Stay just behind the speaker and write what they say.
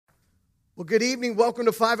Well, good evening. Welcome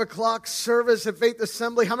to 5 o'clock service at Faith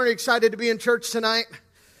Assembly. How many are excited to be in church tonight?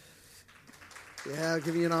 Yeah, I'll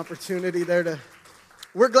give you an opportunity there to...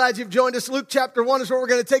 We're glad you've joined us. Luke chapter 1 is where we're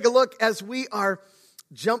going to take a look as we are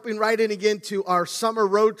jumping right in again to our summer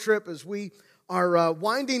road trip as we are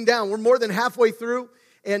winding down. We're more than halfway through,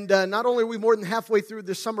 and not only are we more than halfway through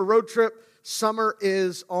the summer road trip, summer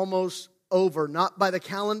is almost over. Not by the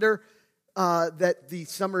calendar, that the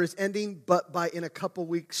summer is ending, but in a couple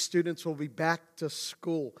weeks, students will be back to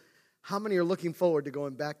school. How many are looking forward to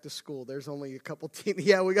going back to school? There's only a couple teens.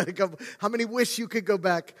 Yeah, we got a couple. How many wish you could go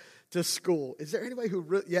back to school? Is there anybody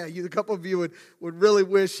who, a couple of you would really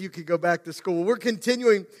wish you could go back to school? We're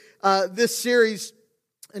continuing this series,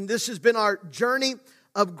 and this has been our journey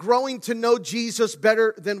of growing to know Jesus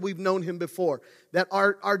better than we've known him before. That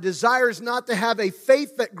our desire is not to have a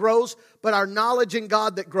faith that grows, but our knowledge in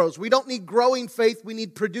God that grows. We don't need growing faith, we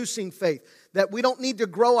need producing faith. That we don't need to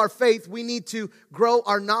grow our faith, we need to grow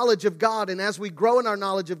our knowledge of God. And as we grow in our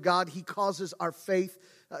knowledge of God, he causes our faith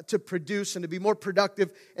to produce and to be more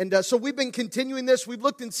productive. And so we've been continuing this. We've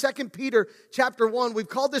looked in 2 Peter chapter 1. We've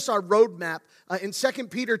called this our roadmap. In 2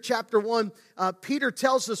 Peter chapter 1, Peter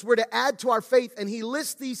tells us we're to add to our faith, and he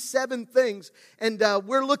lists these 7 things. And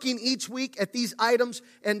we're looking each week at these items.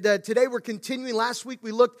 And today we're continuing. Last week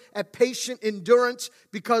we looked at patient endurance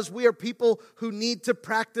because we are people who need to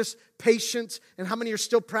practice patience. And how many are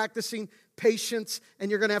still practicing patience? And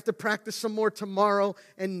you're going to have to practice some more tomorrow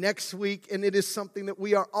and next week. And it is something that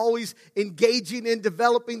we are always engaging in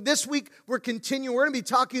developing. This week we're continuing. We're going to be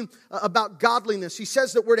talking about godliness. He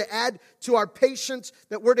says that we're to add to our patience,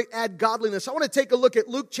 that we're to add godliness. I want to take a look at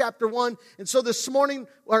Luke chapter 1. And so this morning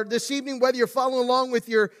or this evening, whether you're following along with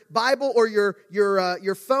your Bible or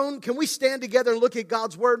your phone, can we stand together and look at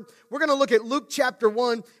God's Word? We're going to look at Luke chapter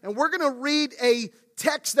 1, and we're going to read a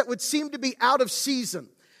text that would seem to be out of season.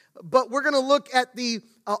 But we're going to look at the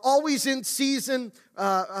always in season,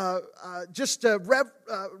 relevant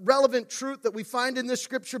truth that we find in this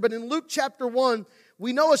scripture. But in Luke chapter 1,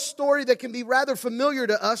 we know a story that can be rather familiar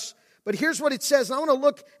to us. But here's what it says. And I want to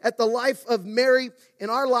look at the life of Mary in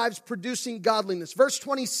our lives producing godliness. Verse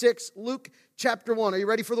 26, Luke chapter 1. Are you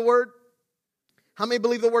ready for the word? How many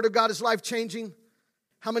believe the word of God is life-changing?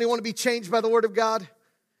 How many want to be changed by the word of God?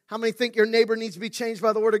 How many think your neighbor needs to be changed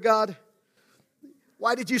by the word of God?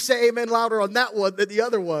 Why did you say amen louder on that one than the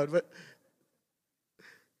other one? But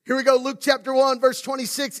here we go, Luke chapter 1, verse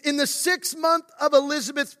 26. In the 6th month of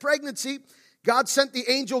Elizabeth's pregnancy, God sent the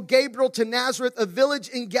angel Gabriel to Nazareth, a village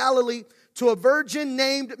in Galilee, to a virgin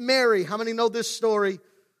named Mary. How many know this story?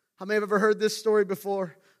 How many have ever heard this story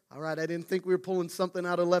before? All right, I didn't think we were pulling something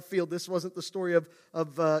out of left field. This wasn't the story of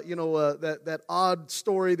that odd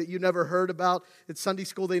story that you never heard about. At Sunday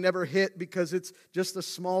school, they never hit because it's just a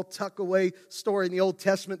small tuck-away story in the Old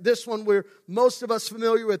Testament. This one we're most of us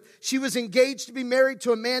familiar with. She was engaged to be married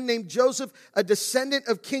to a man named Joseph, a descendant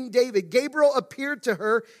of King David. Gabriel appeared to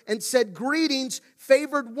her and said, "Greetings,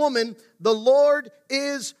 favored woman, the Lord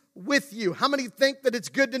is with you." How many think that it's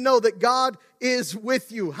good to know that God is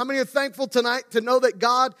with you? How many are thankful tonight to know that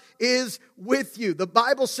God is with you? The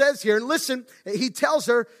Bible says here, and listen, he tells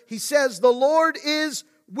her, he says, "The Lord is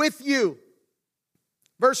with you."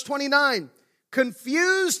 Verse 29,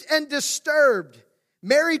 confused and disturbed,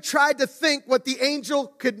 Mary tried to think what the angel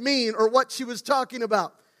could mean or what she was talking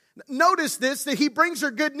about. Notice this, that he brings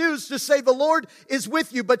her good news to say the Lord is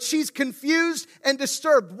with you, but she's confused and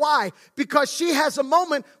disturbed. Why? Because she has a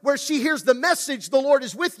moment where she hears the message, the Lord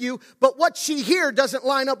is with you, but what she hears doesn't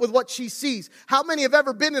line up with what she sees. How many have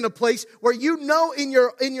ever been in a place where you know in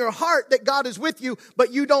your heart that God is with you,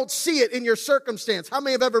 but you don't see it in your circumstance? How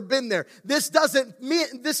many have ever been there? This doesn't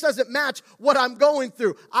match what I'm going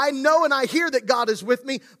through. I know and I hear that God is with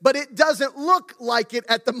me, but it doesn't look like it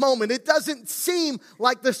at the moment. It doesn't seem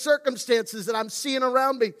like the circumstances that I'm seeing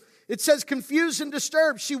around me. It says confused and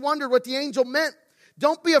disturbed. She wondered what the angel meant.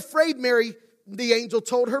 "Don't be afraid, Mary," the angel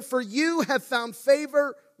told her, "for you have found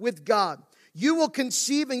favor with God. You will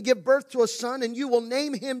conceive and give birth to a son, and you will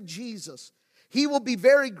name him Jesus. He will be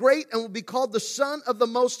very great and will be called the Son of the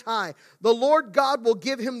Most High. The Lord God will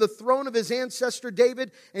give him the throne of his ancestor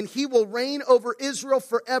David, and he will reign over Israel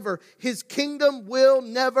forever. His kingdom will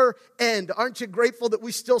never end." Aren't you grateful that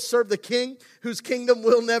we still serve the King whose kingdom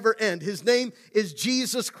will never end? His name is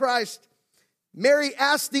Jesus Christ. Mary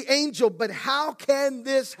asked the angel, "But how can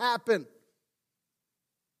this happen?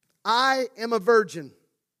 I am a virgin."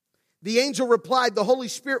 The angel replied, the Holy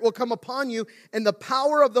Spirit will come upon you, and the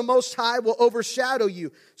power of the Most High will overshadow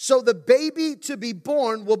you. So the baby to be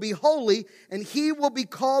born will be holy, and he will be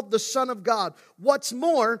called the Son of God. What's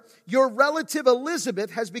more, your relative Elizabeth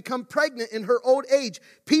has become pregnant in her old age.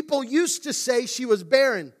 People used to say she was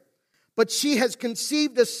barren, but she has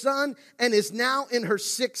conceived a son and is now in her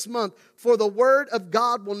 6th month. For the word of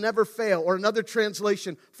God will never fail. Or another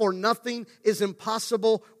translation, for nothing is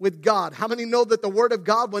impossible with God. How many know that the word of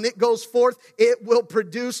God, when it goes forth, it will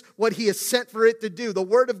produce what he has sent for it to do? The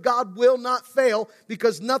word of God will not fail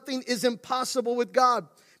because nothing is impossible with God.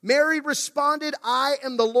 Mary responded, I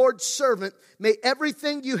am the Lord's servant. May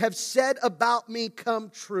everything you have said about me come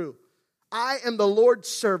true. I am the Lord's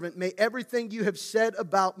servant. May everything you have said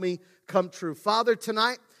about me come true. Father,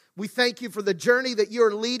 tonight, we thank you for the journey that you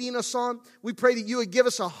are leading us on. We pray that you would give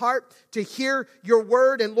us a heart to hear your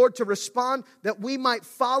word and, Lord, to respond, that we might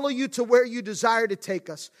follow you to where you desire to take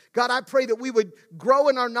us. God, I pray that we would grow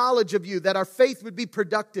in our knowledge of you, that our faith would be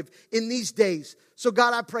productive in these days. So,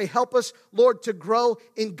 God, I pray, help us, Lord, to grow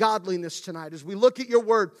in godliness tonight. As we look at your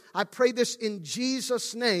word, I pray this in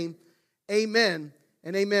Jesus' name. Amen.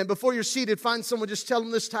 And amen. Before you're seated, find someone, just tell them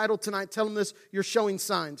this title tonight. Tell them this, you're showing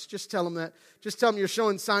signs. Just tell them that. Just tell them you're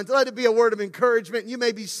showing signs. Let it be a word of encouragement. You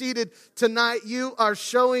may be seated tonight. You are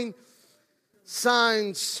showing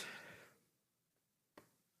signs.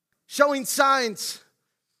 Showing signs.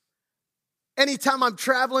 Anytime I'm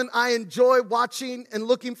traveling, I enjoy watching and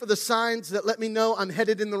looking for the signs that let me know I'm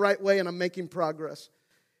headed in the right way and I'm making progress.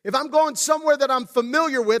 If I'm going somewhere that I'm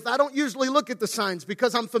familiar with, I don't usually look at the signs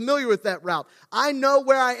because I'm familiar with that route. I know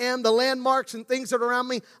where I am, the landmarks and things that are around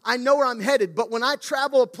me. I know where I'm headed. But when I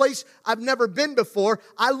travel a place I've never been before,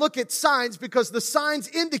 I look at signs because the signs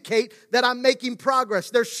indicate that I'm making progress.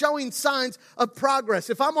 They're showing signs of progress.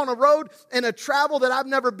 If I'm on a road and a travel that I've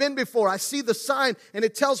never been before, I see the sign and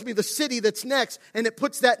it tells me the city that's next, and it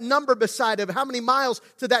puts that number beside it, how many miles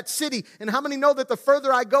to that city. And how many know that the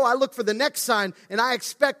further I go, I look for the next sign and I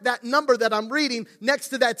expect that number that I'm reading next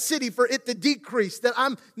to that city for it to decrease, that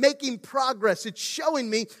I'm making progress. It's showing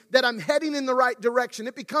me that I'm heading in the right direction.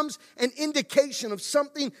 It becomes an indication of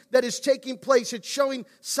something that is taking place. It's showing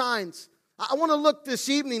signs. I want to look this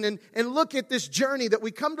evening and look at this journey that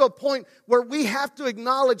we come to a point where we have to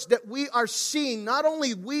acknowledge that we are seeing, not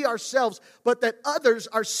only we ourselves, but that others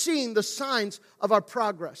are seeing the signs of our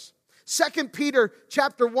progress. 2 Peter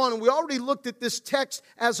chapter 1, and we already looked at this text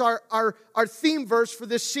as our theme verse for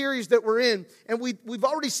this series that we're in. And we've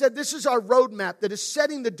already said this is our roadmap that is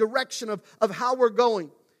setting the direction of how we're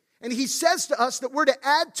going. And he says to us that we're to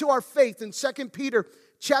add to our faith in 2 Peter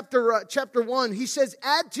chapter 1. He says,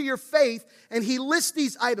 add to your faith, and he lists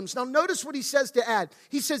these items. Now notice what he says to add.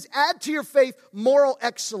 He says, add to your faith moral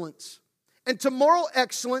excellence. And to moral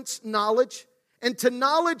excellence, knowledge. And to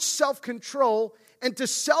knowledge, self-control. And to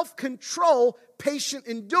self-control, patient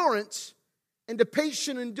endurance. And to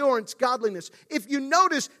patient endurance, godliness. If you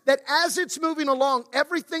notice that as it's moving along,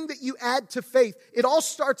 everything that you add to faith, it all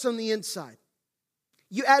starts on the inside.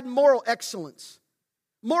 You add moral excellence.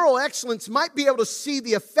 Moral excellence might be able to see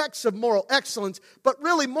the effects of moral excellence, but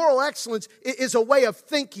really moral excellence is a way of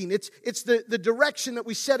thinking. It's the direction that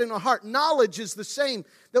we set in our heart. Knowledge is the same.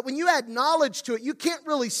 That when you add knowledge to it, you can't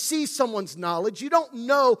really see someone's knowledge. You don't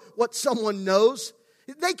know what someone knows.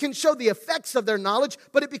 They can show the effects of their knowledge,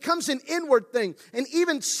 but it becomes an inward thing. And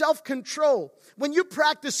even self-control. When you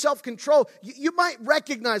practice self-control, you might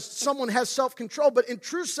recognize someone has self-control, but in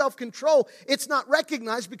true self-control, it's not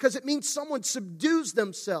recognized because it means someone subdues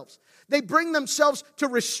themselves. They bring themselves to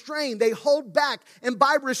restrain. They hold back. And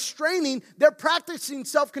by restraining, they're practicing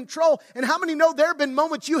self-control. And how many know there have been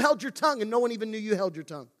moments you held your tongue and no one even knew you held your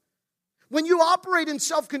tongue? When you operate in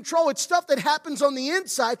self-control, it's stuff that happens on the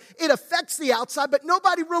inside. It affects the outside, but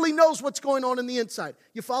nobody really knows what's going on in the inside.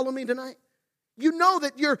 You follow me tonight? You know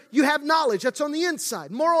that you have knowledge. That's on the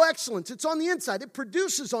inside. Moral excellence, it's on the inside. It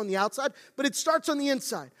produces on the outside, but it starts on the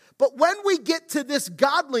inside. But when we get to this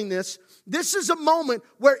godliness, this is a moment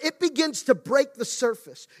where it begins to break the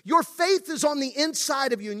surface. Your faith is on the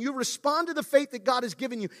inside of you, and you respond to the faith that God has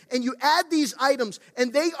given you, and you add these items,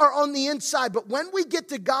 and they are on the inside. But when we get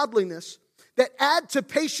to godliness, that add to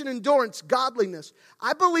patient endurance, godliness.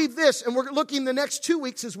 I believe this, and we're looking the next 2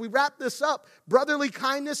 weeks as we wrap this up, brotherly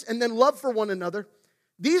kindness and then love for one another.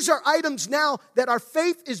 These are items now that our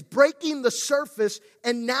faith is breaking the surface,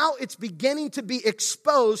 and now it's beginning to be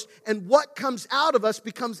exposed, and what comes out of us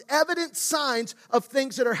becomes evident signs of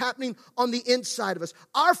things that are happening on the inside of us.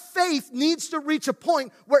 Our faith needs to reach a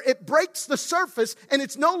point where it breaks the surface, and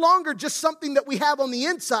it's no longer just something that we have on the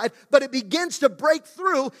inside, but it begins to break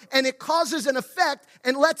through, and it causes an effect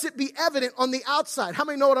and lets it be evident on the outside. How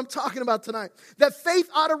many know what I'm talking about tonight? That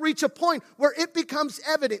faith ought to reach a point where it becomes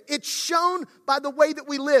evident. It's shown by the way that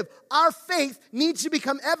we live. Our faith needs to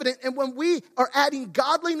become evident, and when we are adding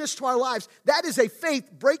godliness to our lives, that is a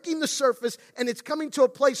faith breaking the surface, and it's coming to a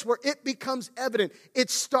place where it becomes evident. It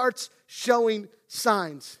starts showing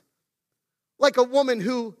signs. Like a woman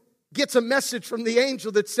who gets a message from the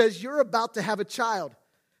angel that says, you're about to have a child.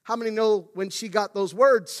 How many know when she got those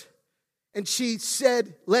words and she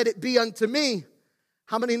said, let it be unto me?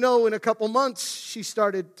 How many know in a couple months she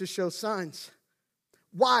started to show signs?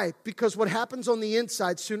 Why? Because what happens on the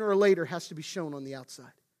inside sooner or later has to be shown on the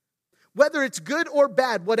outside. Whether it's good or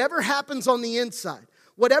bad, whatever happens on the inside,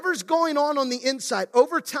 whatever's going on the inside,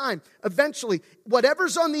 over time, eventually,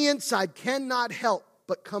 whatever's on the inside cannot help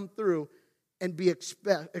but come through and be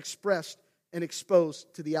expressed and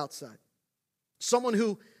exposed to the outside. Someone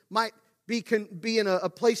who might be in a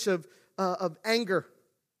place of anger.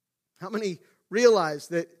 How many realize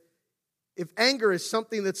that if anger is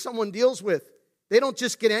something that someone deals with, they don't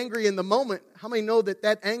just get angry in the moment. How many know that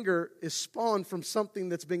that anger is spawned from something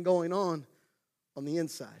that's been going on the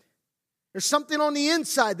inside? There's something on the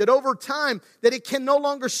inside that over time, that it can no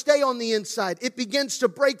longer stay on the inside. It begins to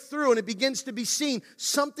break through and it begins to be seen.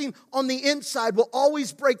 Something on the inside will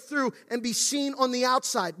always break through and be seen on the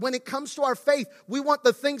outside. When it comes to our faith, we want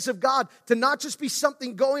the things of God to not just be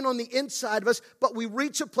something going on the inside of us, but we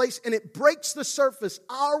reach a place and it breaks the surface.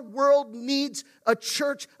 Our world needs a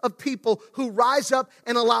church of people who rise up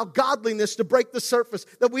and allow godliness to break the surface.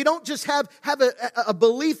 That we don't just have a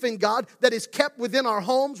belief in God that is kept within our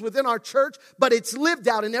homes, within our church, but it's lived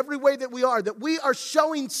out in every way that we are. That we are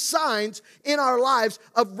showing signs in our lives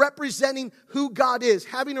of representing who God is,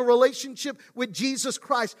 having a relationship with Jesus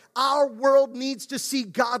Christ. Our world needs to see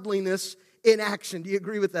godliness in action. Do you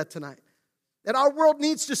agree with that tonight? That our world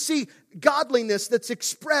needs to see godliness that's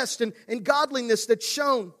expressed and godliness that's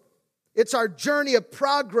shown. It's our journey of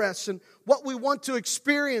progress and what we want to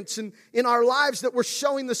experience in our lives that we're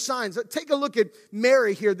showing the signs. Take a look at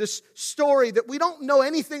Mary here, this story that we don't know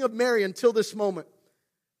anything of Mary until this moment.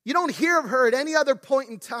 You don't hear of her at any other point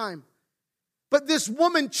in time. But this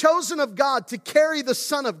woman chosen of God to carry the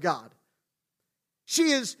Son of God.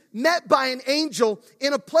 She is met by an angel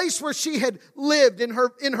in a place where she had lived, in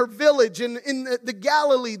her village, in the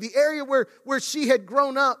Galilee, the area where she had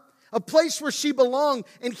grown up. A place where she belonged,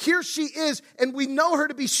 and here she is, and we know her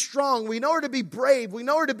to be strong, we know her to be brave, we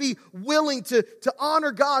know her to be willing to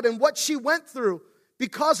honor God and what she went through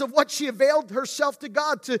because of what she availed herself to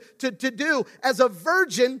God to do as a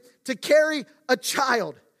virgin to carry a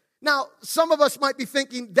child. Now, some of us might be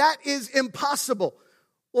thinking, that is impossible.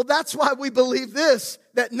 Well, that's why we believe this,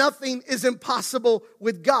 that nothing is impossible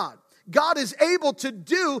with God. God is able to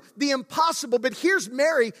do the impossible. But here's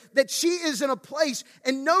Mary, that she is in a place,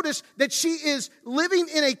 and notice that she is living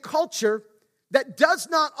in a culture that does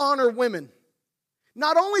not honor women.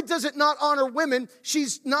 Not only does it not honor women,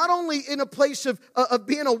 she's not only in a place of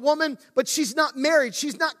being a woman, but she's not married.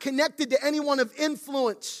 She's not connected to anyone of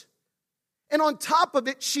influence. And on top of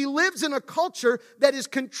it, she lives in a culture that is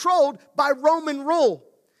controlled by Roman rule.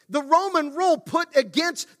 The Roman rule put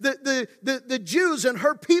against the Jews and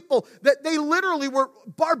her people, that they literally were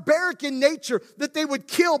barbaric in nature, that they would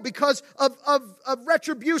kill because of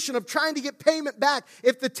retribution, of trying to get payment back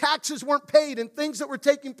if the taxes weren't paid and things that were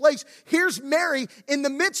taking place. Here's Mary in the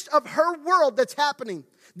midst of her world that's happening.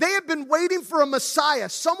 They have been waiting for a Messiah,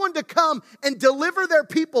 someone to come and deliver their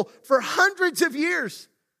people for hundreds of years.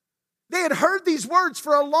 They had heard these words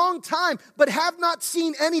for a long time, but have not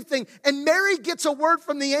seen anything. And Mary gets a word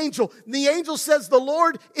from the angel. The angel says, the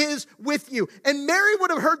Lord is with you. And Mary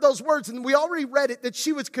would have heard those words, and we already read it, that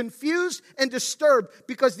she was confused and disturbed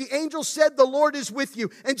because the angel said, the Lord is with you.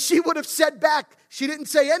 And she would have said back, she didn't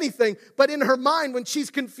say anything, but in her mind, when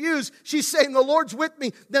she's confused, she's saying, the Lord's with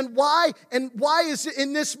me. Then why is it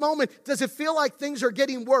in this moment, does it feel like things are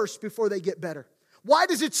getting worse before they get better? Why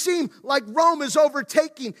does it seem like Rome is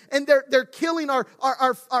overtaking and they're killing our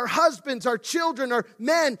husbands, our children, our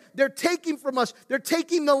men? They're taking from us. They're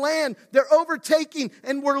taking the land. They're overtaking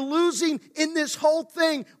and we're losing in this whole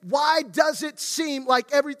thing. Why does it seem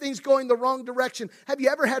like everything's going the wrong direction? Have you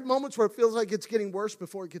ever had moments where it feels like it's getting worse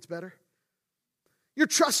before it gets better? You're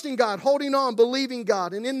trusting God, holding on, believing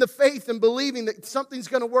God. And in the faith and believing that something's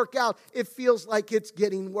going to work out, it feels like it's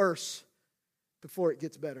getting worse before it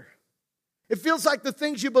gets better. It feels like the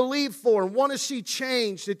things you believe for and want to see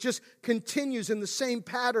changed, it just continues in the same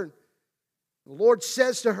pattern. The Lord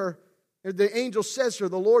says to her, or the angel says to her,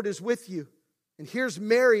 the Lord is with you. And here's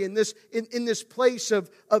Mary in this place of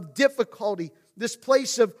difficulty, this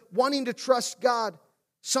place of wanting to trust God.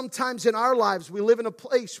 Sometimes in our lives, we live in a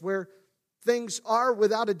place where things are,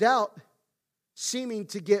 without a doubt, seeming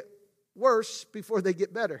to get worse before they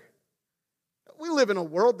get better. We live in a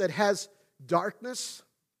world that has darkness.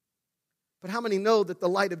 But how many know that the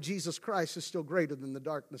light of Jesus Christ is still greater than the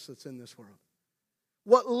darkness that's in this world?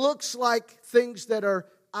 What looks like things that are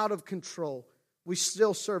out of control, we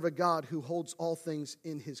still serve a God who holds all things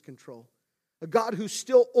in His control. A God who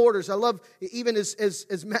still orders. I love, even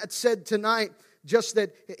as Matt said tonight, just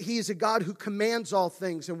that He is a God who commands all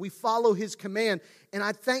things, and we follow His command. And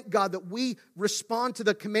I thank God that we respond to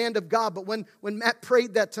the command of God. But when Matt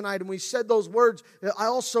prayed that tonight and we said those words, I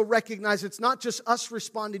also recognize it's not just us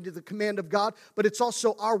responding to the command of God, but it's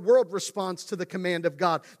also our world responds to the command of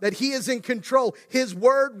God. That He is in control. His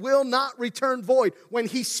word will not return void. When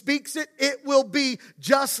He speaks it, it will be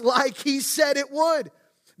just like He said it would.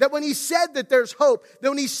 That when He said that there's hope, that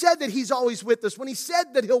when He said that He's always with us, when He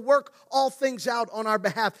said that He'll work all things out on our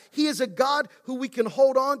behalf, He is a God who we can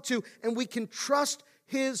hold on to and we can trust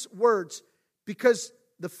His words, because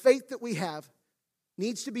the faith that we have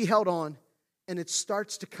needs to be held on and it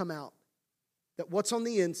starts to come out. That what's on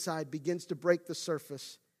the inside begins to break the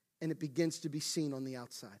surface and it begins to be seen on the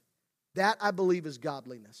outside. That, I believe, is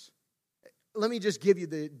godliness. Let me just give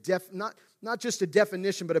you not just a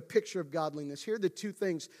definition, but a picture of godliness. Here are the two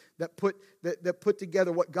things that put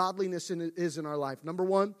together what godliness is in our life. Number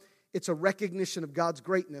one, it's a recognition of God's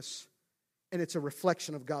greatness, and it's a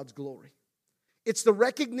reflection of God's glory. It's the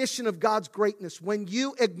recognition of God's greatness when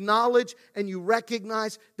you acknowledge and you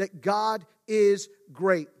recognize that God is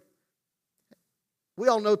great. We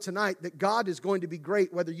all know tonight that God is going to be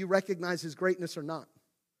great whether you recognize His greatness or not.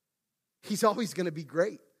 He's always going to be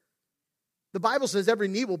great. The Bible says every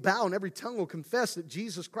knee will bow and every tongue will confess that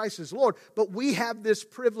Jesus Christ is Lord. But we have this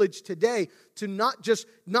privilege today to not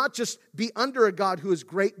just be under a God who is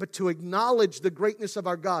great, but to acknowledge the greatness of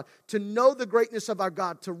our God, to know the greatness of our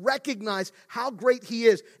God, to recognize how great He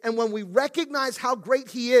is. And when we recognize how great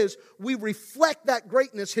He is, we reflect that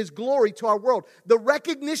greatness, His glory, to our world. The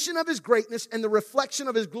recognition of His greatness and the reflection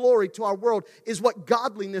of His glory to our world is what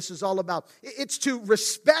godliness is all about. It's to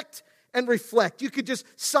respect and reflect. You could just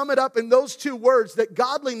sum it up in those two words, that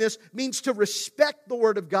godliness means to respect the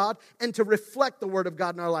Word of God and to reflect the Word of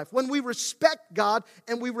God in our life. When we respect God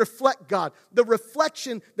and we reflect God, the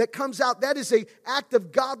reflection that comes out, that is an act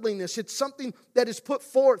of godliness. It's something that is put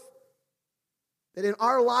forth. That in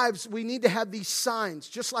our lives, we need to have these signs,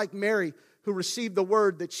 just like Mary, who received the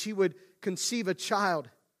word that she would conceive a child.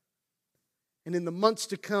 And in the months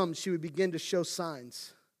to come, she would begin to show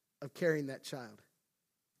signs of carrying that child.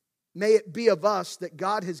 May it be of us that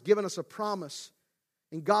God has given us a promise,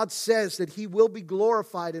 and God says that He will be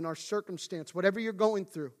glorified in our circumstance. Whatever you're going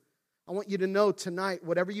through, I want you to know tonight,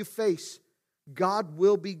 whatever you face, God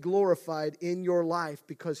will be glorified in your life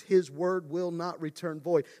because His word will not return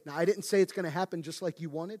void. Now, I didn't say it's going to happen just like you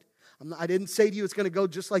wanted. I didn't say to you it's going to go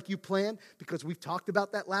just like you planned, because we've talked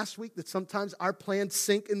about that last week, that sometimes our plans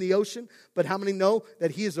sink in the ocean. But how many know that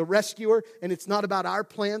He is a rescuer, and it's not about our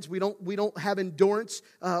plans? We don't have endurance.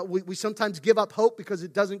 We sometimes give up hope because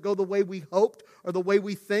it doesn't go the way we hoped or the way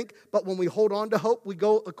we think. But when we hold on to hope, we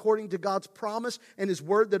go according to God's promise and His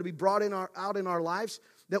word that will be brought out in our lives.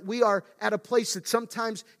 That we are at a place that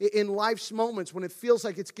sometimes in life's moments, when it feels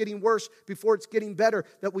like it's getting worse before it's getting better,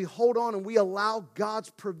 that we hold on and we allow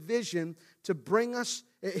God's provision to bring us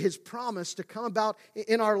His promise to come about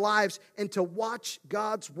in our lives and to watch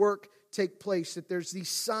God's work take place. That there's these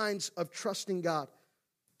signs of trusting God.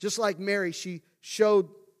 Just like Mary, she showed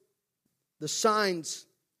the signs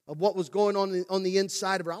of what was going on the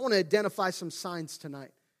inside of her. I want to identify some signs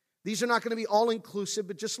tonight. These are not going to be all-inclusive,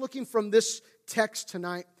 but just looking from this text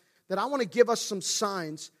tonight, that I want to give us some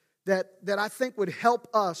signs that I think would help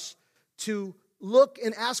us to look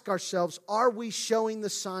and ask ourselves, are we showing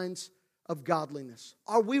the signs of godliness?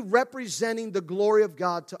 Are we representing the glory of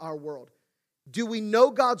God to our world? Do we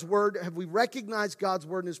know God's word? Have we recognized God's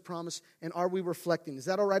word and His promise? And are we reflecting? Is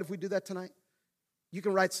that all right if we do that tonight? You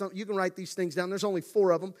can write these things down. There's only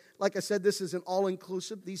 4 of them. Like I said, this isn't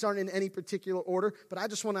all-inclusive. These aren't in any particular order. But I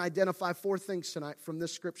just want to identify 4 things tonight from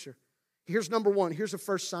this scripture. Here's number 1. Here's the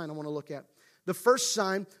first sign I want to look at. The first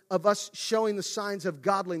sign of us showing the signs of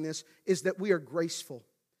godliness is that we are graceful.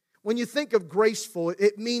 When you think of graceful,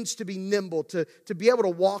 it means to be nimble, to be able to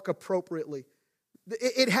walk appropriately.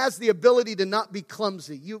 It has the ability to not be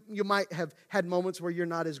clumsy. You might have had moments where you're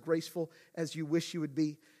not as graceful as you wish you would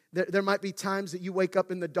be. There might be times that you wake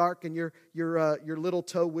up in the dark and your little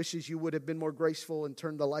toe wishes you would have been more graceful and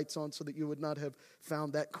turned the lights on so that you would not have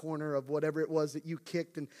found that corner of whatever it was that you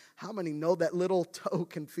kicked. And how many know that little toe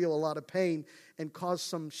can feel a lot of pain and cause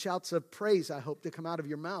some shouts of praise, I hope, to come out of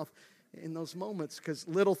your mouth in those moments, because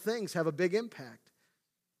little things have a big impact.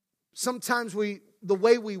 Sometimes the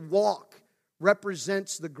way we walk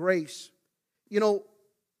represents the grace. You know,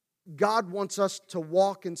 God wants us to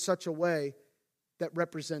walk in such a way that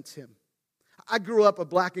represents Him. I grew up a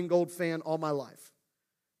black and gold fan all my life.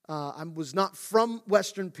 I was not from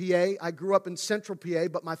Western PA. I grew up in Central PA,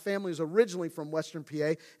 but my family is originally from Western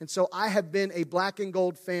PA. And so I have been a black and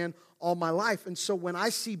gold fan all my life. And so when I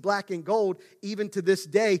see black and gold, even to this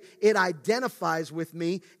day, it identifies with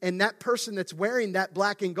me. And that person that's wearing that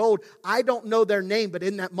black and gold, I don't know their name, but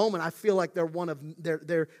in that moment, I feel like they're one of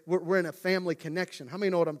we're in a family connection. How many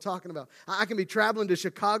know what I'm talking about? I can be traveling to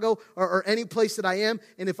Chicago or any place that I am,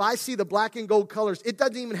 and if I see the black and gold colors, it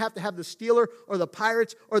doesn't even have to have the Steeler or the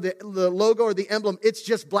Pirates or the logo or the emblem. It's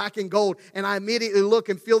just black and gold, and I immediately look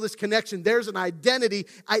and feel this connection. There's an identity.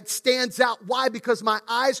 It stands out. Why? Because my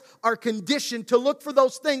eyes are conditioned to look for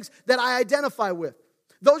those things that I identify with.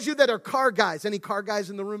 Those of you that are car guys, any car guys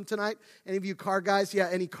in the room tonight? Any of you car guys? Yeah,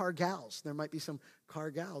 any car gals? There might be some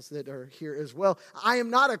car gals that are here as well. I am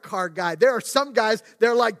not a car guy. There are some guys,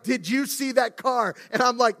 they're like, did you see that car? And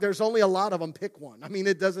I'm like, there's only a lot of them, pick one. I mean,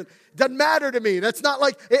 it doesn't matter to me. That's not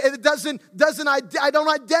like, I don't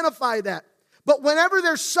identify that. But whenever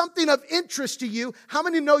there's something of interest to you, how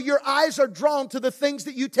many know your eyes are drawn to the things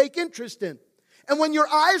that you take interest in? And when your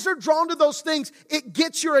eyes are drawn to those things, it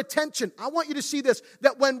gets your attention. I want you to see this,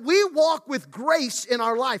 that when we walk with grace in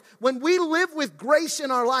our life, when we live with grace in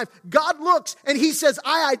our life, God looks and He says,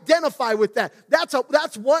 I identify with that. That's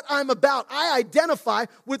what I'm about. I identify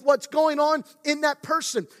with what's going on in that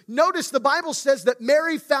person. Notice the Bible says that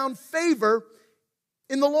Mary found favor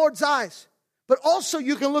in the Lord's eyes. But also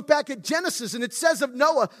you can look back at Genesis and it says of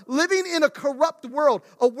Noah living in a corrupt world,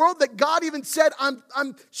 a world that God even said,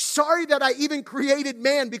 I'm sorry that I even created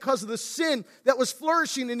man because of the sin that was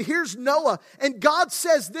flourishing. And here's Noah. And God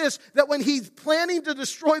says this, that when He's planning to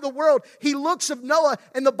destroy the world, He looks of Noah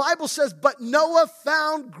and the Bible says, but Noah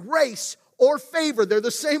found grace or favor. They're the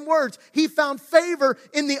same words. He found favor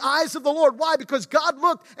in the eyes of the Lord. Why? Because God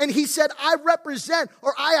looked and He said, I represent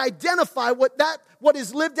or I identify what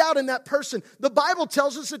is lived out in that person. The Bible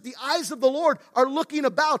tells us that the eyes of the Lord are looking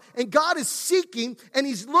about, and God is seeking and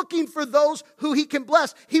He's looking for those who He can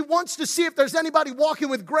bless. He wants to see if there's anybody walking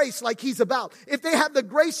with grace like He's about. If they have the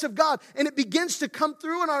grace of God, and it begins to come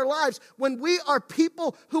through in our lives when we are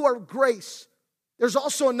people who are grace. There's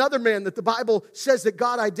also another man that the Bible says that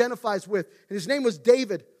God identifies with, and his name was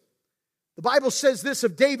David. The Bible says this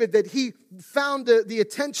of David, that he found the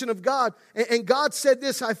attention of God, and God said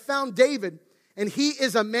this, I found David, and he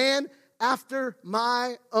is a man after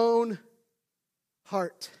my own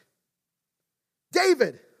heart.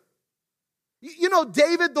 David. You know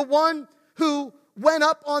David, the one who went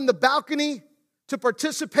up on the balcony to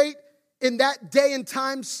participate in that day and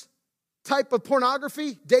times type of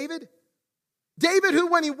pornography? David, who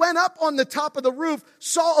when he went up on the top of the roof,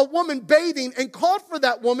 saw a woman bathing and called for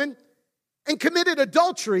that woman and committed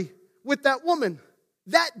adultery with that woman.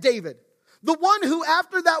 That David. The one who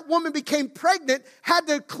after that woman became pregnant had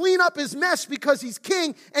to clean up his mess because he's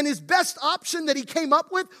king, and his best option that he came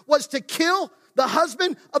up with was to kill the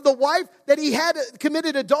husband of the wife that he had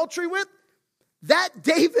committed adultery with. That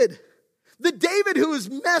David. The David who is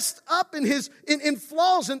messed up in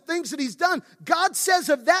flaws and things that he's done. God says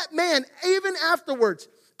of that man, even afterwards,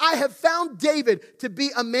 I have found David to be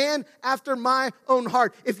a man after my own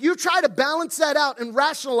heart. If you try to balance that out and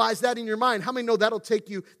rationalize that in your mind, how many know that'll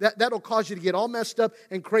cause you to get all messed up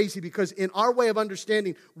and crazy? Because in our way of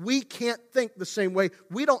understanding, we can't think the same way.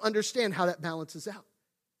 We don't understand how that balances out.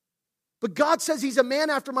 But God says He's a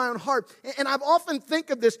man after my own heart. And I've often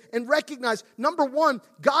think of this and recognize, number one,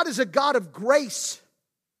 God is a God of grace.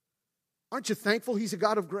 Aren't you thankful He's a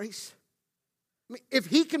God of grace? I mean, if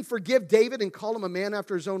He can forgive David and call him a man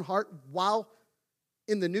after His own heart while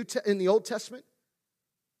in the Old Testament,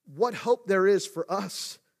 what hope there is for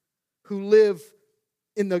us who live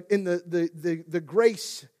in the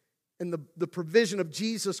grace and the provision of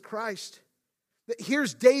Jesus Christ.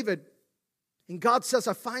 Here's David. And God says,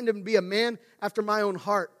 I find him to be a man after my own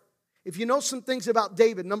heart. If you know some things about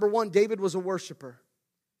David, number one, David was a worshiper.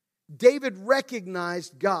 David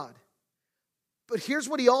recognized God. But here's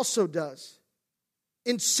what he also does.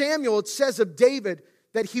 In Samuel, it says of David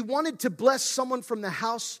that he wanted to bless someone from the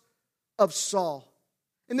house of Saul.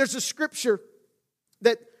 And there's a scripture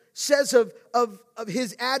that says of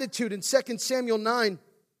his attitude in 2 Samuel 9.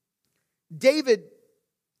 David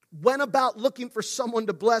went about looking for someone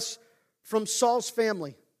to bless from Saul's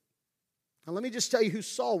family. Now let me just tell you who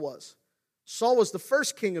Saul was. Saul was the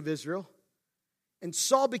first king of Israel. And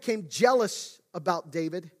Saul became jealous about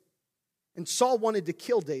David. And Saul wanted to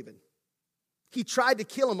kill David. He tried to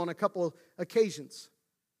kill him on a couple of occasions.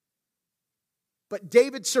 But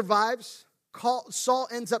David survives. Saul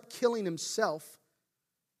ends up killing himself.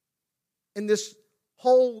 And this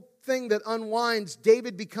whole thing that unwinds,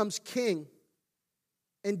 David becomes king.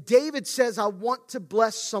 And David says, I want to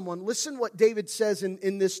bless someone. Listen what David says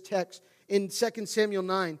in this text in 2 Samuel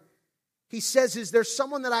 9. He says, is there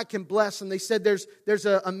someone that I can bless? And they said, there's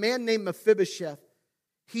a man named Mephibosheth.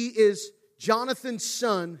 He is Jonathan's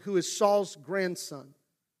son, who is Saul's grandson.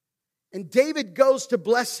 And David goes to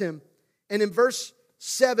bless him. And in verse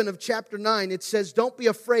 7 of chapter 9, it says, don't be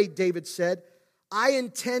afraid, David said. I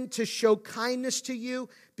intend to show kindness to you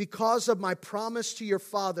because of my promise to your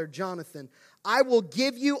father, Jonathan. I will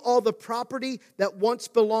give you all the property that once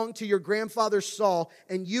belonged to your grandfather Saul,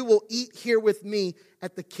 and you will eat here with me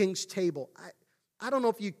at the king's table. I don't know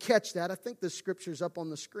if you catch that. I think the scripture's up on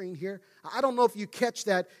the screen here. I don't know if you catch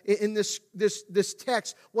that in this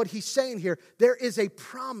text, what he's saying here. There is a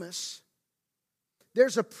promise.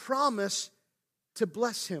 There's a promise to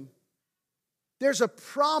bless him. There's a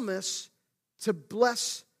promise to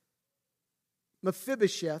bless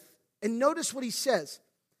Mephibosheth. And notice what he says.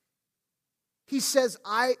 He says,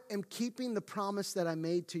 I am keeping the promise that I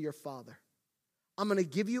made to your father. I'm going to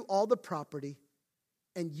give you all the property,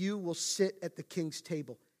 and you will sit at the king's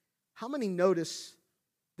table. How many notice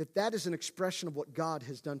that that is an expression of what God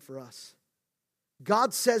has done for us?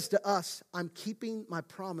 God says to us, I'm keeping my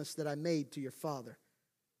promise that I made to your father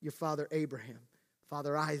Abraham,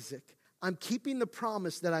 Father Isaac. I'm keeping the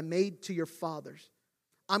promise that I made to your fathers.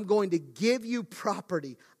 I'm going to give you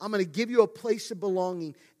property. I'm going to give you a place of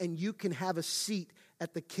belonging, and you can have a seat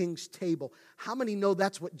at the king's table. How many know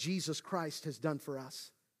that's what Jesus Christ has done for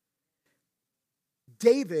us?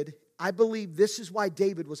 David, I believe this is why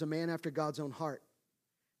David was a man after God's own heart.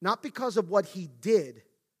 Not because of what he did,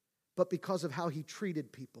 but because of how he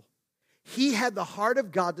treated people. He had the heart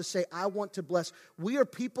of God to say, I want to bless. We are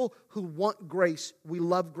people who want grace. We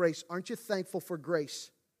love grace. Aren't you thankful for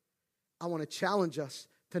grace? I want to challenge us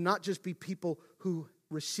to not just be people who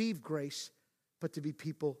receive grace, but to be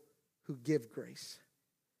people who give grace.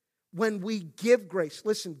 When we give grace,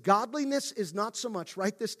 listen, godliness is not so much,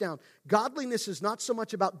 write this down, godliness is not so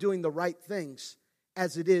much about doing the right things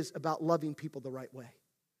as it is about loving people the right way.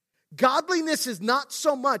 Godliness is not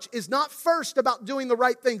first about doing the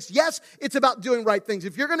right things. Yes, it's about doing right things.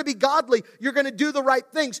 If you're going to be godly, you're going to do the right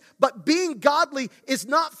things. But being godly is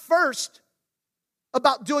not first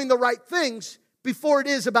about doing the right things before it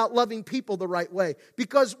is about loving people the right way.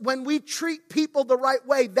 Because when we treat people the right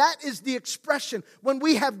way, that is the expression. When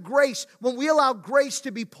we have grace, when we allow grace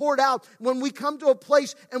to be poured out, when we come to a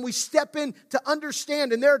place and we step in to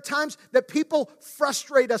understand. And there are times that people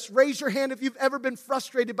frustrate us. Raise your hand if you've ever been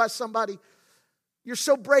frustrated by somebody. You're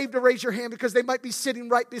so brave to raise your hand because they might be sitting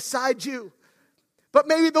right beside you. But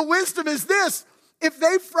maybe the wisdom is this. If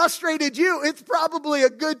they frustrated you, it's probably a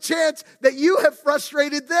good chance that you have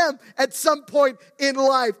frustrated them at some point in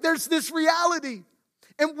life. There's this reality.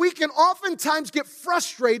 And we can oftentimes get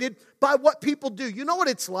frustrated by what people do. You know what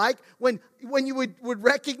it's like when you would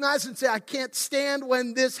recognize and say, I can't stand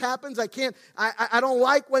when this happens. I don't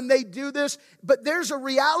like when they do this. But there's a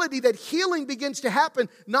reality that healing begins to happen,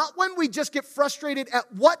 not when we just get frustrated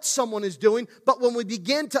at what someone is doing, but when we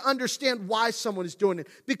begin to understand why someone is doing it.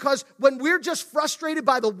 Because when we're just frustrated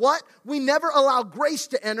by the what, we never allow grace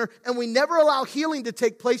to enter, and we never allow healing to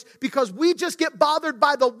take place because we just get bothered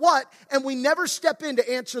by the what, and we never step in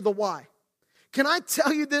to answer the why. Can I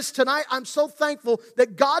tell you this tonight? I'm so thankful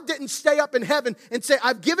that God didn't stay up in heaven and say,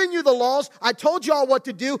 I've given you the laws. I told you all what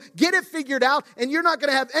to do. Get it figured out. And you're not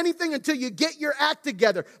going to have anything until you get your act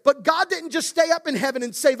together. But God didn't just stay up in heaven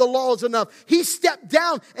and say the law is enough. He stepped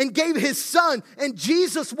down and gave his son. And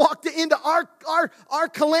Jesus walked into our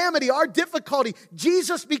calamity, our difficulty.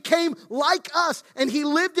 Jesus became like us. And he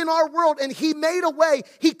lived in our world. And he made a way.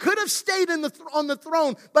 He could have stayed on the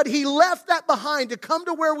throne. But he left that behind to come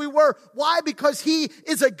to where we were. Why? Because because He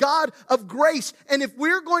is a God of grace. And if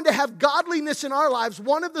we're going to have godliness in our lives,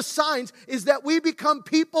 one of the signs is that we become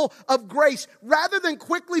people of grace. Rather than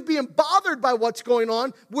quickly being bothered by what's going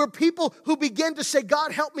on, we're people who begin to say,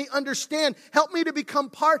 God, help me understand. Help me to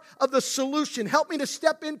become part of the solution. Help me to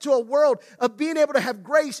step into a world of being able to have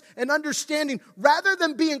grace and understanding. Rather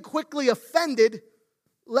than being quickly offended,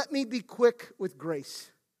 let me be quick with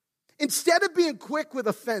grace. Instead of being quick with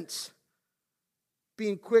offense,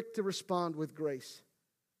 being quick to respond with grace.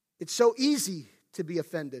 It's so easy to be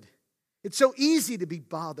offended. It's so easy to be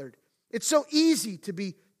bothered. It's so easy to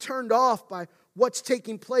be turned off by what's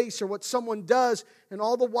taking place or what someone does, and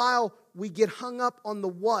all the while we get hung up on the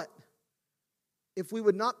what. If we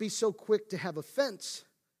would not be so quick to have offense,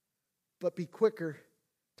 but be quicker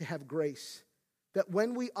to have grace. That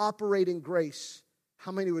when we operate in grace,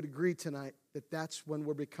 how many would agree tonight that that's when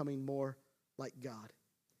we're becoming more like God?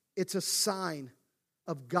 It's a sign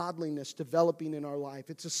of godliness developing in our life.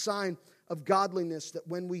 It's a sign of godliness that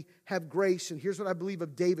when we have grace, and here's what I believe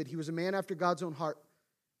of David. He was a man after God's own heart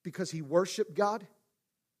because he worshiped God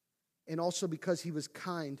and also because he was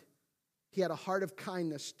kind. He had a heart of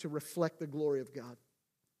kindness to reflect the glory of God.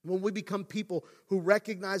 When we become people who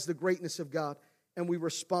recognize the greatness of God and we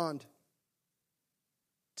respond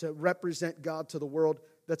to represent God to the world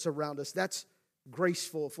that's around us, that's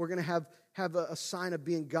graceful. If we're going to have a sign of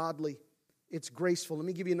being godly, it's graceful. Let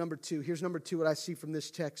me give you number two. Here's number two, what I see from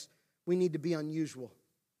this text. We need to be unusual.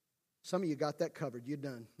 Some of you got that covered. You're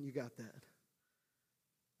done. You got that.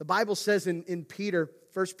 The Bible says in Peter,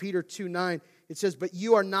 1 Peter 2:9, it says, but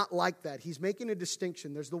you are not like that. He's making a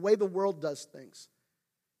distinction. There's the way the world does things.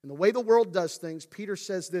 And the way the world does things, Peter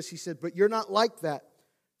says this. He said, but you're not like that.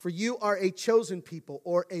 For you are a chosen people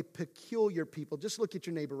or a peculiar people. Just look at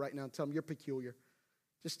your neighbor right now and tell them you're peculiar.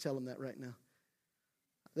 Just tell them that right now.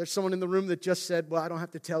 There's someone in the room that just said, well, I don't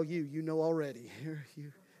have to tell you. You know already.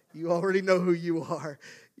 You already know who you are.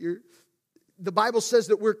 The Bible says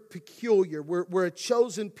that we're peculiar. We're a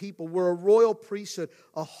chosen people. We're a royal priesthood,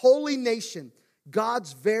 a holy nation,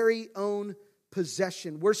 God's very own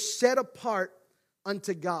possession. We're set apart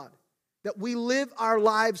unto God, that we live our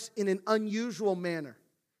lives in an unusual manner.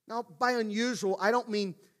 Now, by unusual, I don't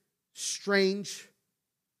mean strange,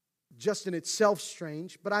 just in itself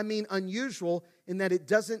strange, but I mean unusual in that it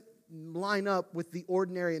doesn't line up with the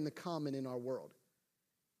ordinary and the common in our world.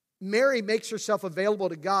 Mary makes herself available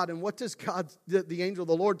to God, and what does God, the angel of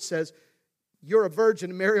the Lord says, you're a virgin,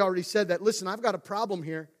 and Mary already said that. Listen, I've got a problem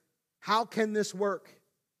here. How can this work?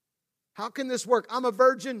 How can this work? I'm a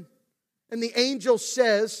virgin, and the angel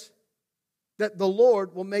says that the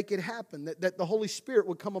Lord will make it happen, that the Holy Spirit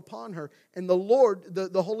would come upon her, and the Lord,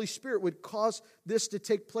 the Holy Spirit would cause this to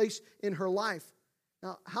take place in her life.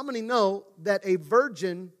 Now, how many know that a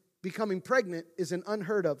virgin becoming pregnant is an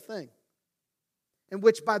unheard of thing? And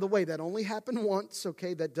which, by the way, that only happened once,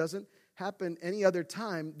 okay? That doesn't happen any other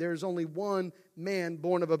time. There's only one man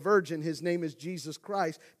born of a virgin. His name is Jesus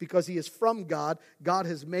Christ because He is from God. God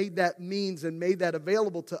has made that means and made that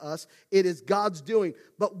available to us. It is God's doing.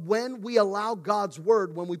 But when we allow God's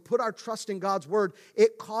Word, when we put our trust in God's Word,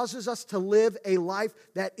 it causes us to live a life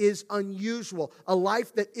that is unusual, a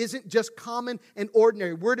life that isn't just common and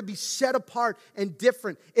ordinary. We're to be set apart and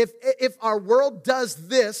different. If our world does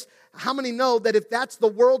this, how many know that if that's the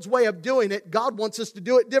world's way of doing it, God wants us to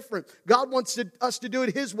do it different? God wants us to do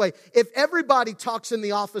it His way. If everybody talks in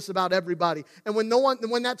the office about everybody, and when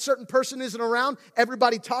that certain person isn't around,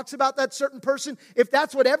 everybody talks about that certain person, if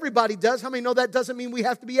that's what everybody does, how many know that doesn't mean we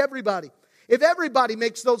have to be everybody? If everybody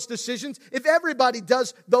makes those decisions, if everybody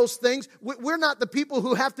does those things, we're not the people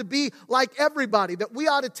who have to be like everybody. That we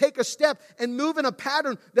ought to take a step and move in a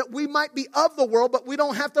pattern that we might be of the world, but we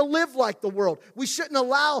don't have to live like the world. We shouldn't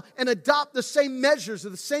allow and adopt the same measures or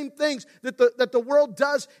the same things that the world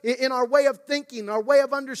does in our way of thinking, our way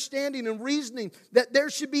of understanding and reasoning. That there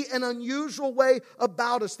should be an unusual way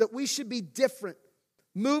about us, that we should be different,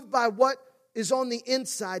 moved by what is on the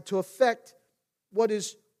inside to affect what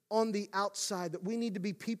is on the outside, that we need to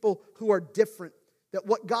be people who are different, that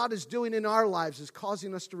what God is doing in our lives is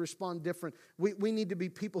causing us to respond different. We need to be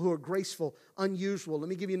people who are graceful, unusual. Let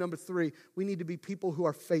me give you number 3. We need to be people who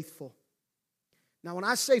are faithful. Now, when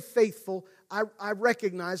I say faithful, I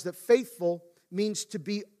recognize that faithful means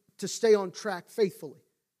to stay on track faithfully,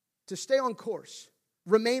 to stay on course,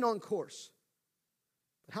 remain on course.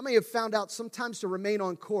 But how many have found out sometimes to remain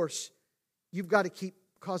on course, you've got to keep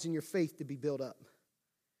causing your faith to be built up?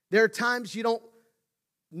 There are times you don't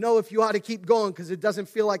know if you ought to keep going because it doesn't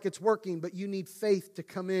feel like it's working, but you need faith to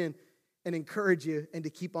come in and encourage you and to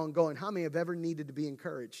keep on going. How many have ever needed to be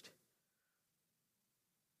encouraged?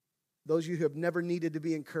 Those of you who have never needed to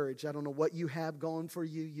be encouraged, I don't know what you have going for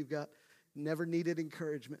you. You've got never needed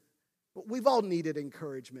encouragement. But we've all needed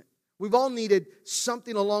encouragement. We've all needed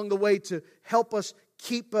something along the way to help us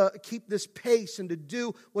keep this pace and to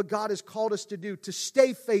do what God has called us to do, to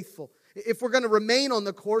stay faithful. If we're going to remain on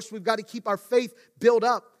the course, we've got to keep our faith built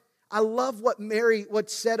up. I love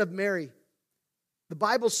what's said of Mary. The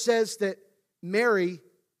Bible says that Mary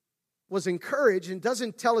was encouraged, and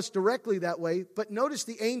doesn't tell us directly that way, but notice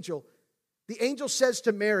the angel. The angel says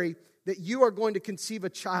to Mary that you are going to conceive a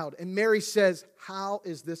child. And Mary says, how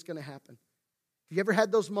is this going to happen? Have you ever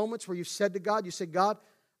had those moments where you said to God, you said, God,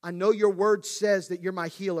 I know your word says that you're my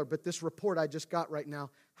healer, but this report I just got right now,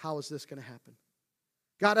 how is this going to happen?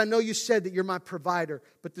 God, I know you said that you're my provider,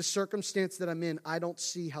 but the circumstance that I'm in, I don't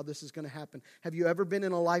see how this is going to happen. Have you ever been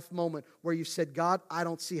in a life moment where you said, God, I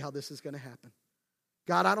don't see how this is going to happen?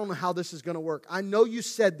 God, I don't know how this is going to work. I know you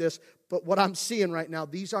said this, but what I'm seeing right now,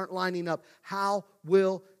 these aren't lining up. How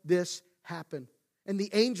will this happen? And the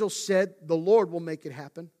angel said, the Lord will make it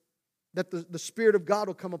happen, that the Spirit of God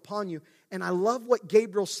will come upon you. And I love what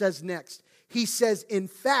Gabriel says next. He says, in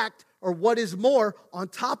fact, or what is more, on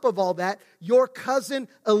top of all that, your cousin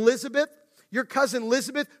Elizabeth,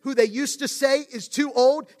 who they used to say is too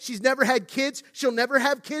old, she's never had kids, she'll never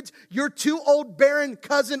have kids. Your too old barren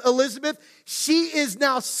cousin Elizabeth, she is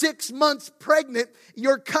now 6 months pregnant.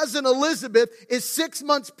 Your cousin Elizabeth is 6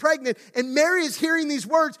 months pregnant. And Mary is hearing these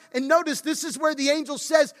words. And notice this is where the angel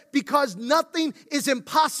says, because nothing is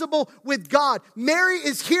impossible with God. Mary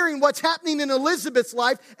is hearing what's happening in Elizabeth's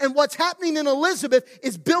life. And what's happening in Elizabeth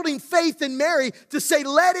is building faith in Mary to say,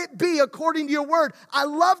 let it be according to your word. I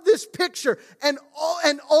love this picture.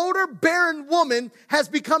 An older barren woman has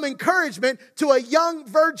become encouragement to a young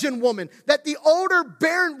virgin woman. That the older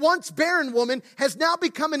once barren woman has now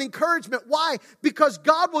become an encouragement. Why? Because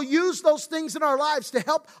God will use those things in our lives to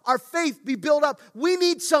help our faith be built up. We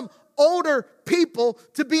need some older people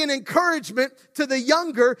to be an encouragement to the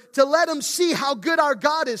younger, to let them see how good our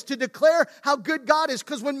God is, to declare how good God is.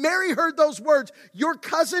 Because when Mary heard those words, your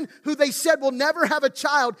cousin, who they said will never have a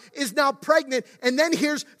child, is now pregnant. And then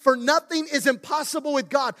here's, for nothing is impossible with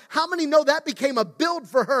God. How many know that became a build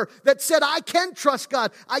for her that said, I can trust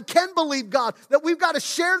God, I can believe God, that we've got to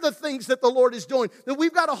share the things that the Lord is doing, that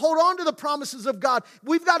we've got to hold on to the promises of God.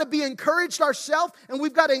 We've got to be encouraged ourselves, and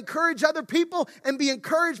we've got to encourage other people and be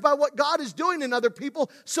encouraged by what God is doing in other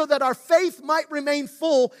people, so that our faith might remain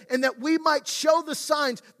full and that we might show the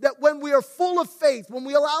signs that when we are full of faith, when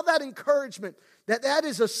we allow that encouragement, that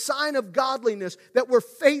is a sign of godliness, that we're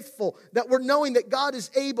faithful, that we're knowing that God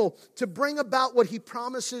is able to bring about what He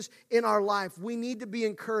promises in our life. We need to be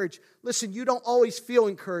encouraged. Listen, you don't always feel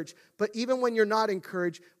encouraged, but even when you're not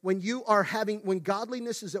encouraged, when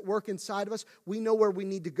godliness is at work inside of us, we know where we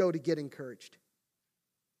need to go to get encouraged.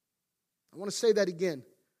 I want to say that again.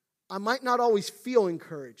 I might not always feel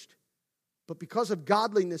encouraged, but because of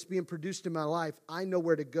godliness being produced in my life, I know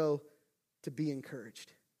where to go to be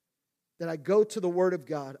encouraged. That I go to the Word of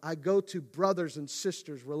God. I go to brothers and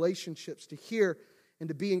sisters, relationships, to hear and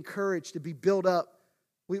to be encouraged, to be built up.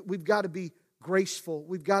 We've got to be graceful.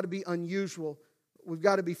 We've got to be unusual. We've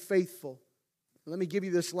got to be faithful. Let me give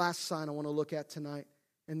you this last sign I want to look at tonight,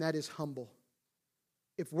 and that is humble.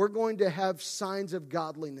 If we're going to have signs of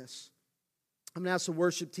godliness, I'm going to ask the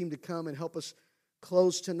worship team to come and help us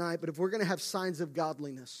close tonight. But if we're going to have signs of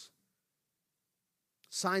godliness,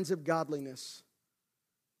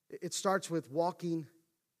 it starts with walking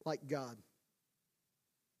like God.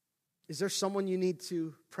 Is there someone you need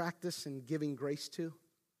to practice in giving grace to?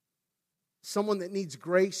 Someone that needs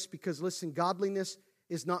grace, because listen, godliness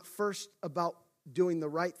is not first about doing the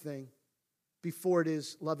right thing before it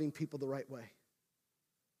is loving people the right way.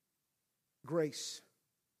 Grace.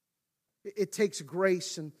 It takes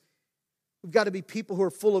grace, and we've got to be people who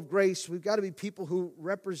are full of grace. We've got to be people who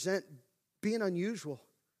represent being unusual.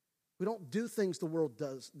 We don't do things the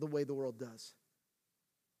way the world does.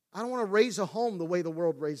 I don't want to raise a home the way the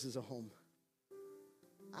world raises a home.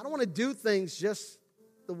 I don't want to do things just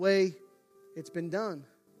the way it's been done.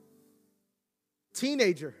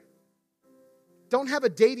 Teenager, don't have a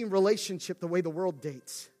dating relationship the way the world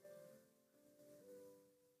dates.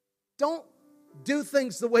 Don't do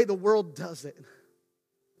things the way the world does it.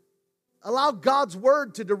 Allow God's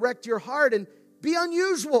word to direct your heart and be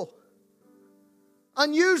unusual.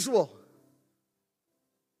 Unusual.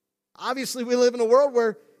 Obviously, we live in a world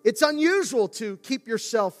where it's unusual to keep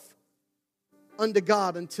yourself unto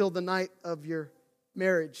God until the night of your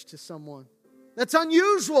marriage to someone. That's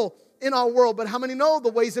unusual in our world, but how many know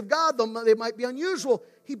the ways of God, though they might be unusual,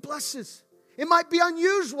 He blesses. It might be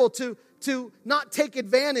unusual to not take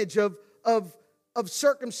advantage of of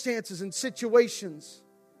circumstances and situations.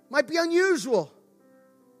 Might be unusual.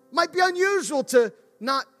 Might be unusual to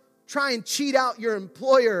not try and cheat out your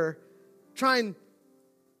employer, try and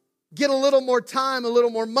get a little more time, a little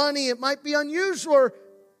more money. It might be unusual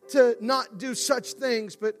to not do such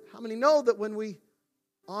things, but how many know that when we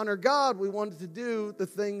honor God, we want to do the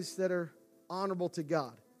things that are honorable to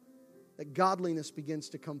God, that godliness begins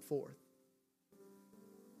to come forth.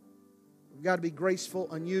 We've got to be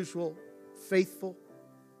graceful, unusual, faithful,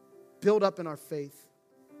 build up in our faith.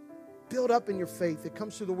 Build up in your faith. It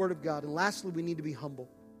comes through the Word of God. And lastly, we need to be humble.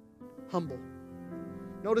 Humble.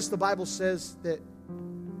 Notice the Bible says that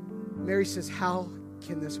Mary says, how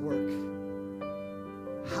can this work?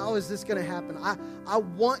 How is this going to happen? I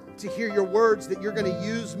want to hear your words that you're going to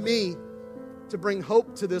use me to bring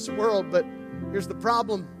hope to this world. But here's the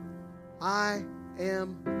problem. I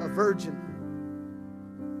am a virgin.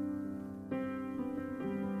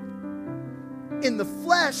 In the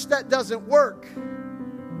flesh, that doesn't work.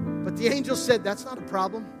 But the angel said, that's not a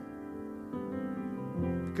problem.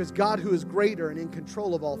 Because God, who is greater and in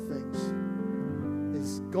control of all things,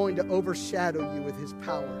 is going to overshadow you with His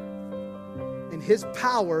power. And His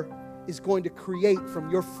power is going to create from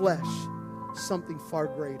your flesh something far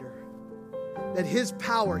greater. That His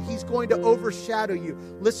power, He's going to overshadow you.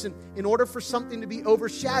 Listen, in order for something to be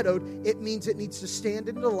overshadowed, it means it needs to stand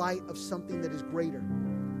in the light of something that is greater.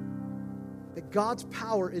 That God's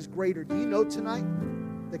power is greater. Do you know tonight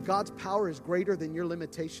that God's power is greater than your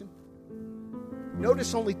limitation?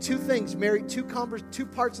 Notice only two things, Mary, two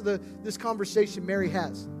parts of this conversation Mary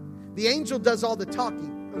has. The angel does all the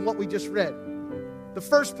talking in what we just read. The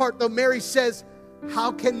first part, though, Mary says,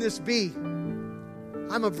 how can this be?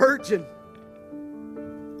 I'm a virgin.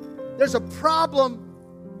 There's a problem.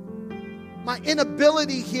 My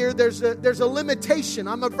inability here, there's a limitation.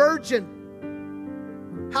 I'm a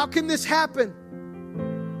virgin. How can this happen?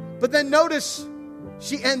 But then notice,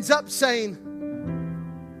 she ends up saying,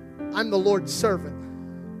 I'm the Lord's servant.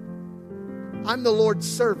 I'm the Lord's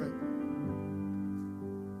servant.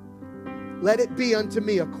 Let it be unto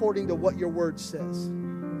me according to what your word says.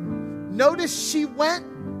 Notice she went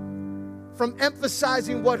from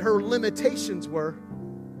emphasizing what her limitations were,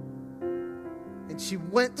 and she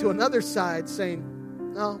went to another side saying,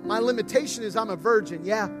 no, my limitation is I'm a virgin.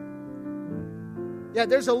 Yeah,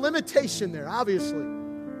 there's a limitation there, obviously.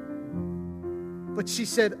 But she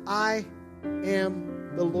said, I am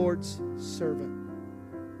the Lord's servant.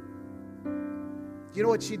 Do you know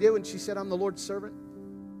what she did when she said, I'm the Lord's servant?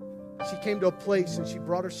 She came to a place and she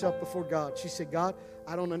brought herself before God. She said, God,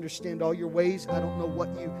 I don't understand all your ways. I don't know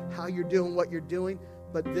how you're doing what you're doing.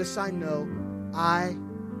 But this I know, I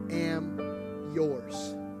am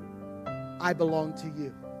yours. I belong to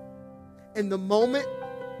you. And the moment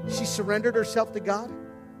she surrendered herself to God,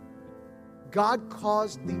 God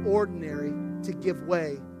caused the ordinary to give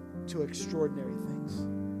way to extraordinary things.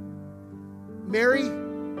 Mary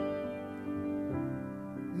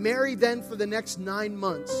then for the next 9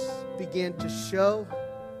 months began to show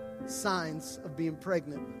signs of being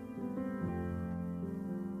pregnant.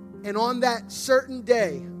 And on that certain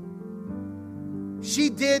day, she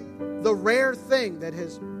did the rare thing that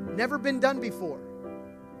has never been done before.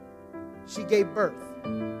 She gave birth.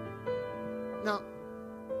 Now,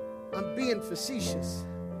 I'm being facetious.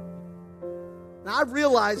 Now, I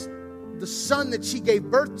realize the son that she gave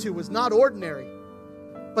birth to was not ordinary.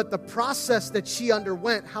 But the process that she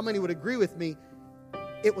underwent, how many would agree with me?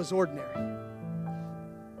 It was ordinary.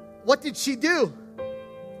 What did she do?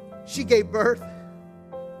 She gave birth.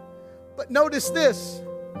 But notice this.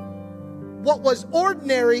 What was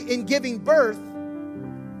ordinary in giving birth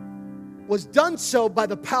was done so by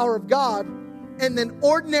the power of God, and then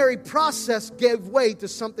ordinary process gave way to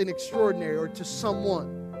something extraordinary or to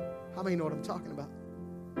someone. How many know what I'm talking about?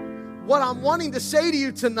 What I'm wanting to say to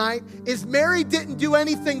you tonight is Mary didn't do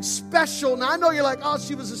anything special. Now, I know you're like, oh,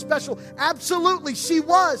 she was a special. Absolutely, she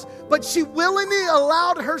was. But she willingly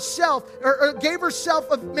allowed herself, or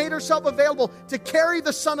made herself available to carry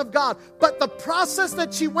the Son of God. But the process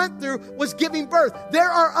that she went through was giving birth. There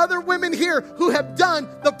are other women here who have done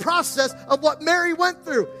the process of what Mary went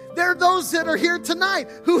through. There are those that are here tonight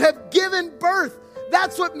who have given birth.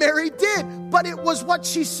 That's what Mary did, but it was what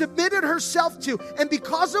she submitted herself to. And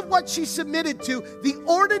because of what she submitted to, the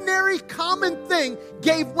ordinary common thing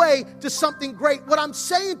gave way to something great. What I'm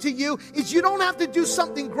saying to you is you don't have to do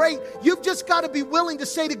something great. You've just got to be willing to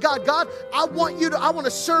say to God, God, I want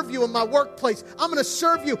to serve you in my workplace. I'm going to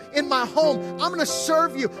serve you in my home. I'm going to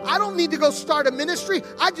serve you. I don't need to go start a ministry.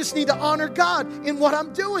 I just need to honor God in what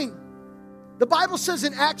I'm doing. The Bible says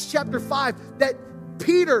in Acts chapter 5 that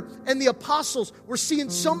Peter and the apostles were seeing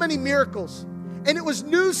so many miracles. And it was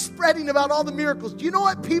news spreading about all the miracles. Do you know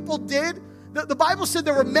what people did? The Bible said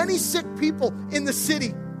there were many sick people in the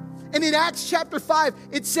city. And in Acts chapter 5,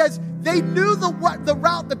 it says they knew the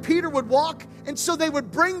route that Peter would walk. And so they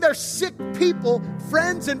would bring their sick people,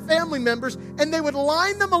 friends and family members, and they would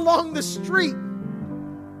line them along the street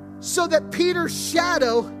so that Peter's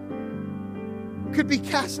shadow could be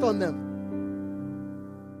cast on them.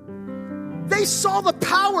 They saw the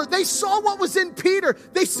power. They saw what was in Peter.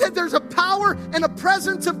 They said there's a power and a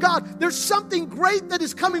presence of God. There's something great that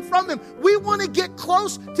is coming from him. We want to get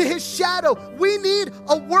close to his shadow. We need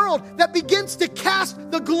a world that begins to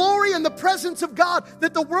cast the glory and the presence of God.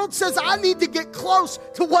 That the world says, I need to get close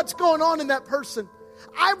to what's going on in that person.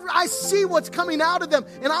 I see what's coming out of them,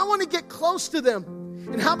 and I want to get close to them.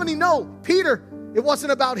 And how many know, Peter, it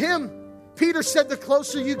wasn't about him. Peter said, the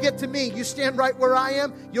closer you get to me, you stand right where I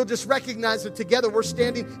am, you'll just recognize that together we're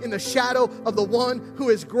standing in the shadow of the one who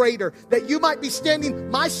is greater. That you might be standing,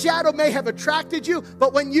 my shadow may have attracted you,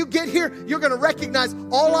 but when you get here, you're going to recognize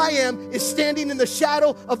all I am is standing in the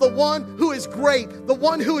shadow of the one who is great, the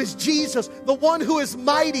one who is Jesus, the one who is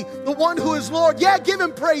mighty, the one who is Lord. Yeah, give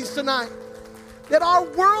him praise tonight. That our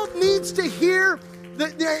world needs to hear,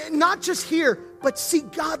 not just hear, but see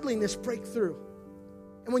godliness break through.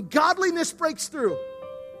 And when godliness breaks through,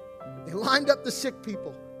 they lined up the sick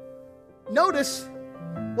people. Notice,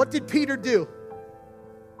 what did Peter do?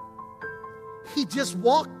 He just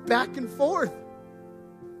walked back and forth.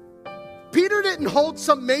 Peter didn't hold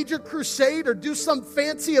some major crusade or do some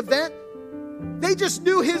fancy event. They just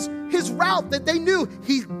knew his route, that they knew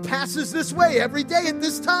he passes this way every day at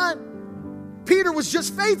this time. Peter was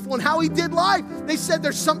just faithful in how he did life. They said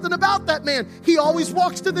there's something about that man. He always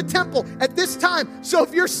walks to the temple at this time. So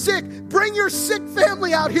if you're sick, bring your sick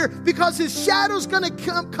family out here because his shadow's going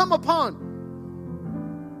to come upon.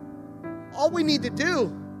 All we need to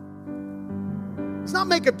do is not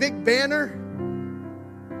make a big banner.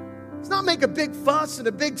 It's not make a big fuss and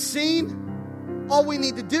a big scene. All we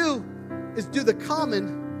need to do is do the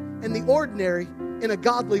common and the ordinary in a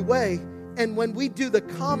godly way. And when we do the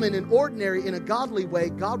common and ordinary in a godly way,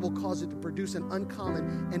 God will cause it to produce an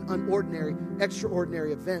uncommon and unordinary,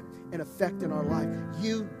 extraordinary event and effect in our life.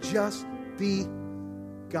 You just be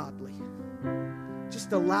godly.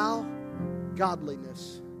 Just allow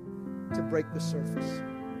godliness to break the surface.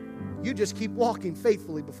 You just keep walking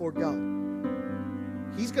faithfully before God.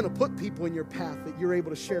 He's going to put people in your path that you're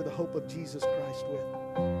able to share the hope of Jesus Christ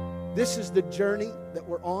with. This is the journey that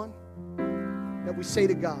we're on, that we say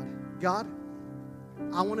to God, God,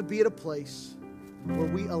 I want to be at a place where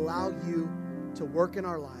we allow you to work in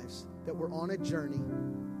our lives, that we're on a journey,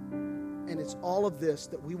 and it's all of this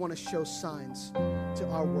that we want to show signs to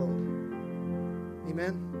our world.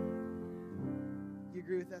 Amen? You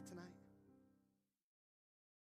agree with that tonight?